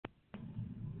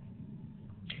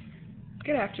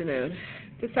Good afternoon.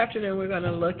 This afternoon we're going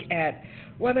to look at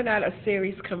whether or not a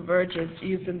series converges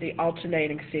using the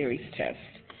alternating series test.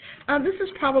 This is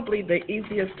probably the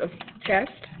easiest of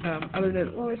tests, other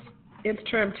than, well, it's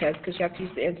interim test because you have to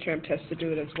use the interim test to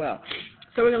do it as well.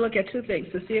 So we're going to look at two things,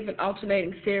 to see if an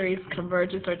alternating series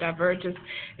converges or diverges,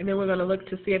 and then we're going to look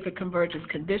to see if it converges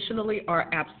conditionally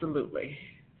or absolutely.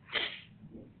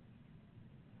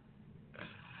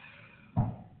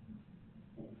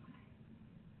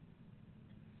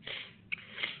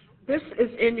 This is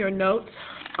in your notes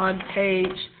on page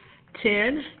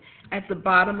 10 at the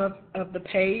bottom of the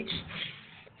page.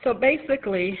 So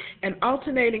basically, an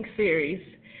alternating series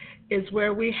is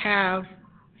where we have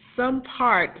some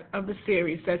part of the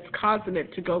series that's causing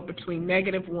it to go between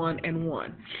 -1 and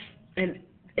 1. And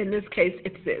in this case,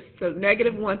 it's this. So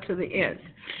 -1 to the nth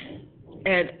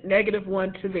and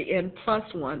 -1 to the n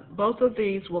plus 1, both of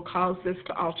these will cause this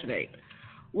to alternate.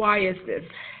 Why is this?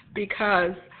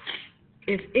 Because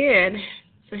if n,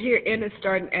 so here n is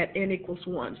starting at n equals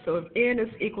 1. So if n is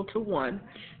equal to 1,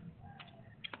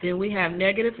 then we have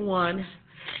 -1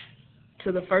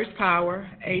 to the first power,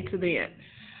 a to the n.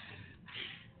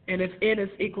 And if n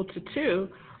is equal to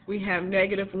 2, we have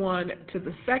 -1 to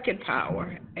the second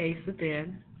power, a sub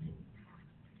n.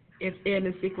 If n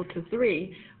is equal to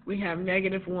 3, we have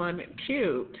 -1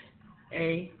 cubed,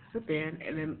 a sub n.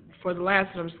 And then for the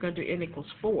last one, I'm just going to do n equals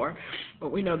 4, but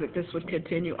we know that this would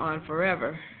continue on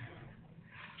forever.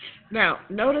 Now,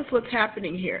 notice what's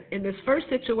happening here. In this first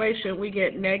situation, we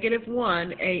get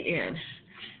 -1 a n.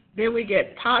 Then we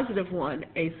get +1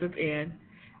 a sub n,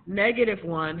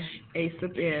 -1 a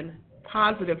sub n,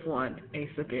 +1 a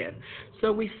sub n.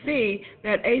 So we see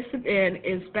that a sub n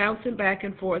is bouncing back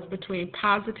and forth between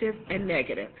positive and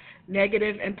negative,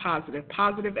 negative and positive,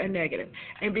 positive and negative.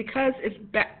 And because it's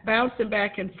bouncing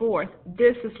back and forth,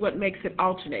 this is what makes it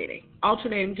alternating.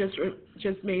 Alternating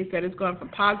just means that it's going from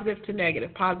positive to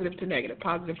negative, positive to negative,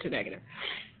 positive to negative.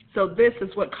 So this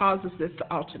is what causes this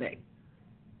to alternate.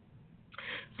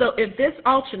 So if this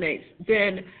alternates,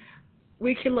 then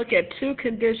we can look at two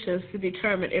conditions to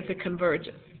determine if it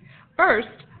converges.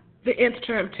 First, the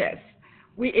interim test.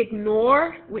 We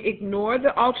ignore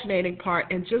the alternating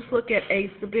part and just look at a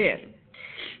sub n.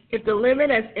 If the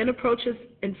limit as n approaches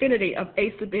infinity of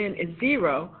a sub n is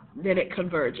 0, then it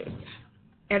converges.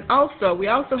 And also, we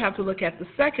also have to look at the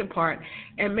second part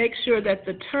and make sure that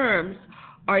the terms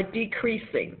are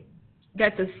decreasing,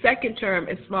 that the second term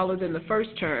is smaller than the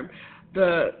first term,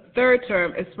 the third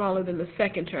term is smaller than the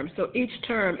second term. So each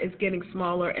term is getting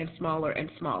smaller and smaller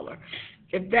and smaller.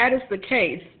 If that is the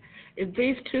case, if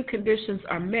these two conditions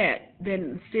are met,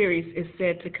 then the series is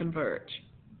said to converge.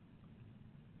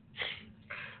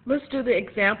 Let's do the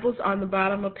examples on the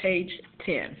bottom of page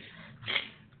 10.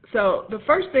 So the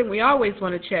first thing we always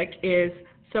want to check is,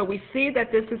 so we see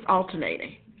that this is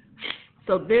alternating.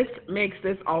 So this makes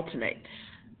this alternate.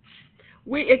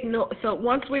 So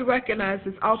once we recognize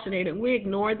this alternating, we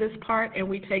ignore this part and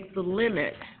we take the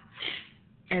limit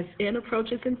as n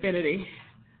approaches infinity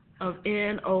of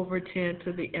n over 10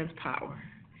 to the nth power.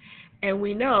 And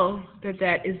we know that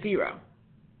that is 0,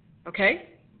 okay,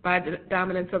 by the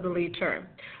dominance of the lead term.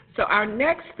 So our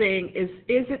next thing is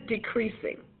it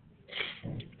decreasing?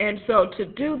 And so to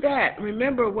do that,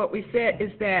 remember what we said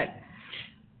is that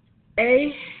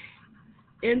a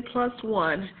n plus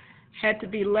 1 had to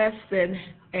be less than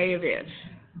a of n,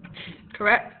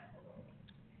 correct?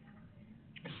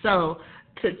 So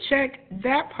to check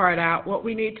that part out, what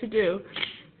we need to do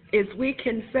is we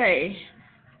can say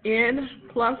n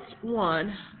plus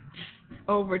 1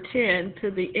 over 10 to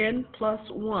the n plus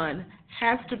 1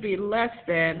 has to be less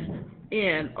than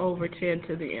n over 10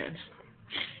 to the n.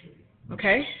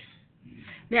 Okay?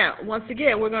 Now, once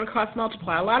again, we're going to cross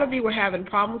multiply. A lot of you were having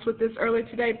problems with this earlier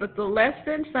today, but the less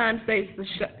than sign stays the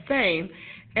same,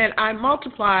 and I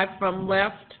multiply from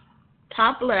left,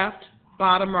 top left,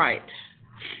 bottom right.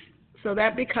 So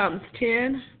that becomes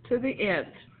 10 to the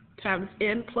nth times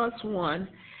n plus 1,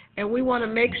 and we want to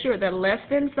make sure that less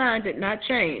than sign did not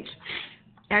change.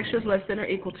 Actually, it's less than or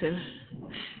equal to.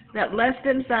 That less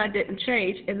than sign didn't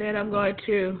change, and then I'm going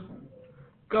to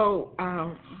go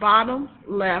bottom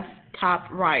left, top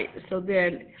right. So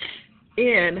then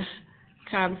n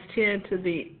times 10 to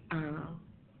the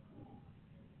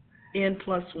n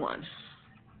plus 1.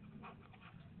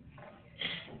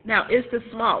 Now, is this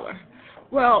smaller?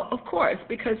 Well, of course,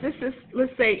 because this is,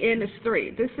 let's say n is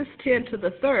 3. This is 10 to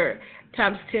the third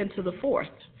times 10 to the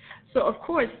fourth. So, of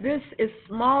course, this is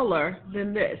smaller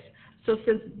than this. So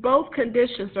since both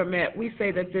conditions are met, we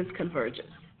say that this converges.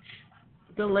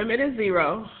 The limit is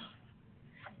 0,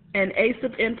 and a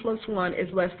sub n plus 1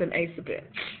 is less than a sub n.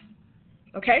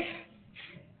 Okay?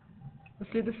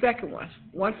 Let's do the second one.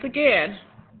 Once again,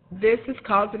 this is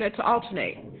causing it to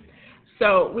alternate.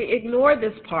 So we ignore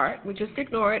this part. We just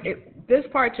ignore it. This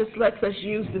part just lets us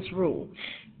use this rule.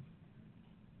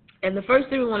 And the first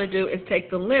thing we want to do is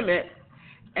take the limit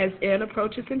as n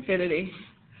approaches infinity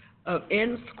of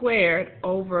n squared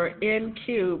over n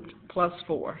cubed plus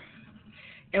 4.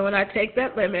 And when I take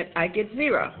that limit, I get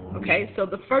 0. Okay, so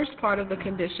the first part of the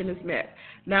condition is met.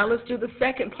 Now let's do the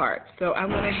second part. So I'm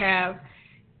going to have,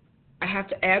 I have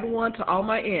to add 1 to all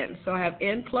my n. So I have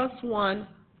n plus 1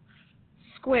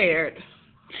 squared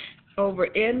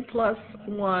over n plus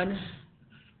 1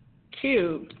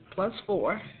 cubed plus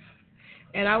 4.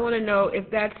 And I want to know if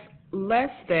that's less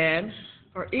than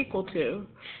or equal to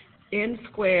n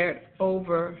squared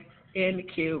over n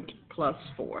cubed plus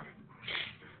 4.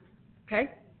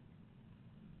 Okay?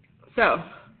 So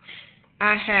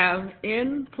I have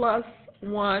n plus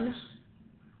 1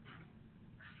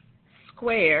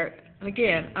 squared. And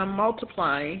again, I'm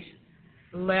multiplying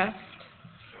left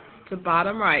to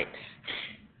bottom right.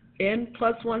 N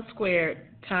plus 1 squared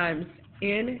times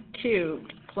n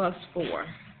cubed plus 4.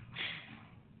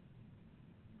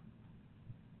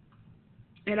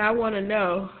 And I want to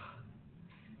know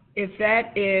if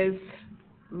that is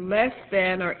less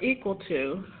than or equal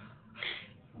to,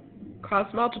 cross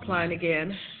multiplying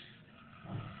again,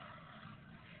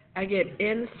 I get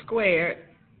n squared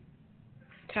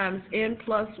times n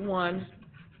plus 1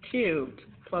 cubed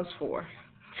plus 4.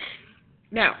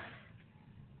 Now,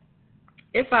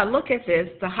 if I look at this,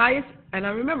 the highest, and I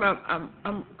remember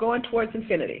I'm going towards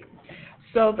infinity.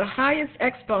 So the highest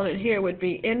exponent here would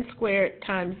be n squared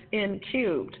times n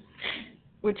cubed,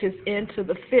 which is n to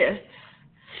the 5th.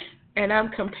 And I'm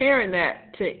comparing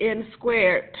that to n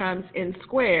squared times n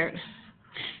squared.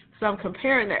 So I'm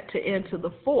comparing that to n to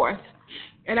the 4th.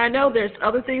 And I know there's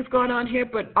other things going on here,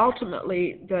 but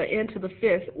ultimately the n to the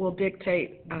 5th will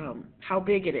dictate how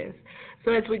big it is.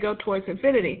 So as we go towards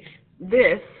infinity,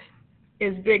 this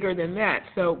is bigger than that.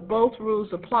 So both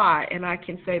rules apply, and I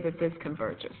can say that this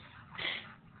converges.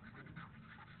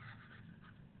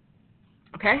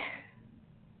 Okay?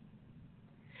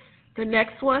 The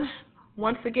next one,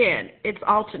 once again, it's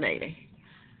alternating.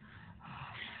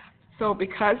 So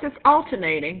because it's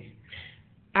alternating,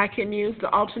 I can use the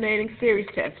alternating series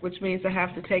test, which means I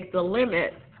have to take the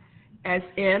limit as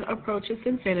n approaches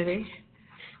infinity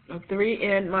of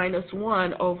 3n minus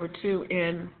 1 over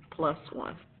 2n plus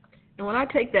 1. And when I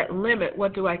take that limit,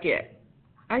 what do I get?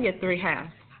 I get 3/2.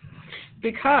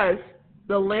 Because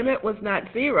the limit was not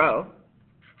 0,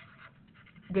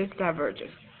 this diverges.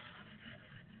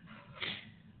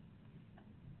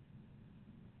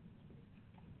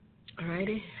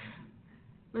 Alrighty.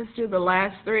 Let's do the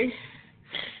last 3.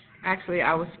 Actually,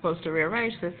 I was supposed to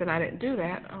rearrange this, and I didn't do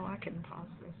that. Oh, I can pause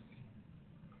this.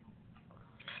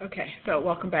 Okay, so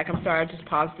welcome back. I'm sorry, I just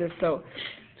paused this so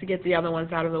to get the other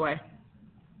ones out of the way.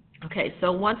 Okay,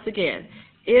 so once again,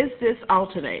 is this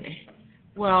alternating?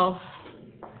 Well,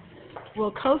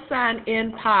 will cosine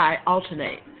n pi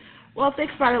alternate? Well,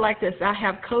 think about it like this. I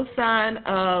have cosine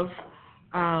of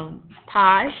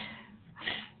pi.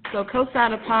 So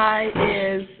cosine of pi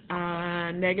is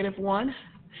 -1.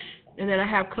 And then I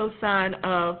have cosine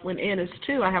of, when n is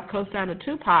 2, I have cosine of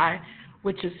 2 pi,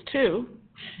 which is 2.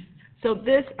 So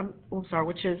this,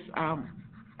 which is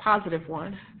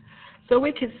 +1. So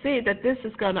we can see that this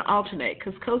is going to alternate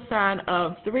because cosine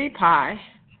of 3 pi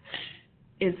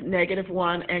is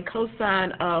 -1 and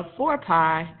cosine of 4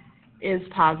 pi is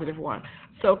 +1.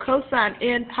 So cosine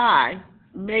n pi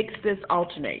makes this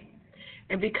alternate.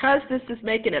 And because this is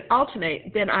making it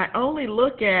alternate, then I only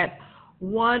look at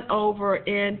 1 over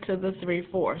n to the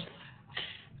 3/4.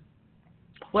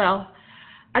 Well,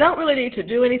 I don't really need to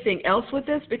do anything else with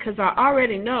this because I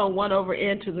already know 1 over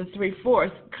n to the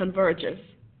 3/4 converges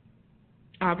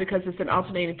because it's an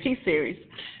alternating p-series.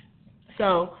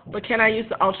 So, but can I use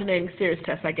the alternating series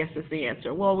test, I guess is the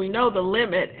answer. Well, we know the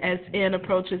limit as n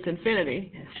approaches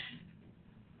infinity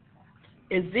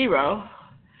is 0.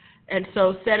 And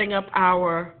so setting up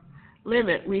our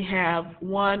limit, we have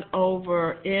 1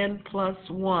 over n plus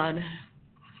 1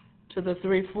 to the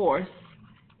 3/4.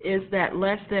 Is that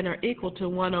less than or equal to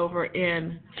 1 over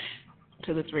n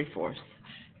to the 3/4?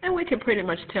 And we can pretty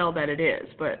much tell that it is,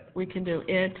 but we can do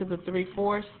n to the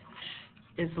 3/4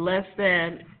 is less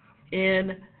than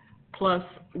n plus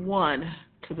 1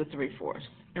 to the 3/4.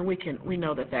 And we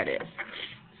know that that is.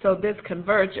 So this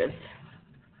converges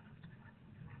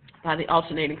by the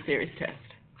alternating series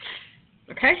test.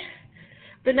 Okay?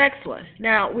 The next one.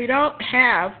 Now, we don't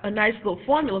have a nice little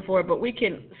formula for it, but we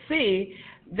can see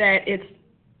that it's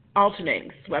alternating.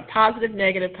 So we have positive,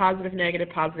 negative, positive, negative,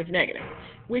 positive, negative.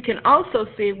 we can also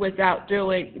see without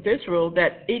doing this rule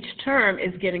that each term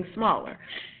is getting smaller,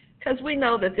 because we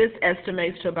know that this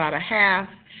estimates to about a half,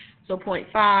 so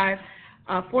 0.5.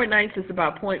 4/9 is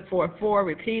about 0.44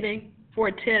 repeating.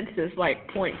 4/10 is like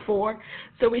 0.4.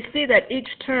 So we see that each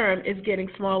term is getting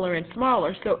smaller and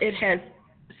smaller, so it has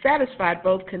satisfied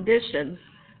both conditions,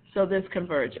 so this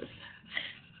converges.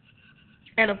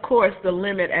 And of course, the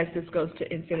limit as this goes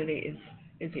to infinity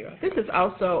is 0. This is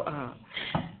also,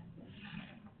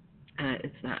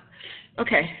 it's not.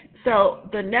 Okay, so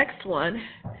the next one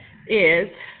is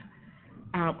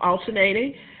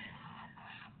alternating.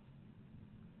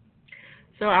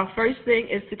 So our first thing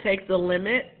is to take the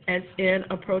limit as n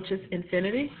approaches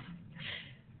infinity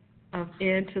of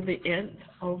n to the nth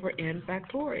over n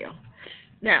factorial.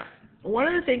 Now, one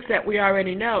of the things that we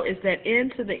already know is that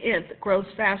n to the nth grows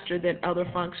faster than other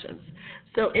functions.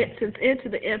 So since n to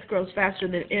the nth grows faster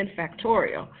than n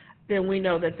factorial, then we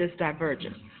know that this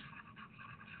diverges.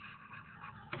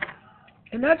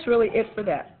 And that's really it for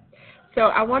that. So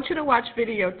I want you to watch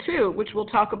video 2, which will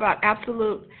talk about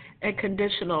absolute and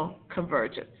conditional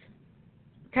convergence.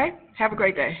 Okay? Have a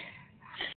great day.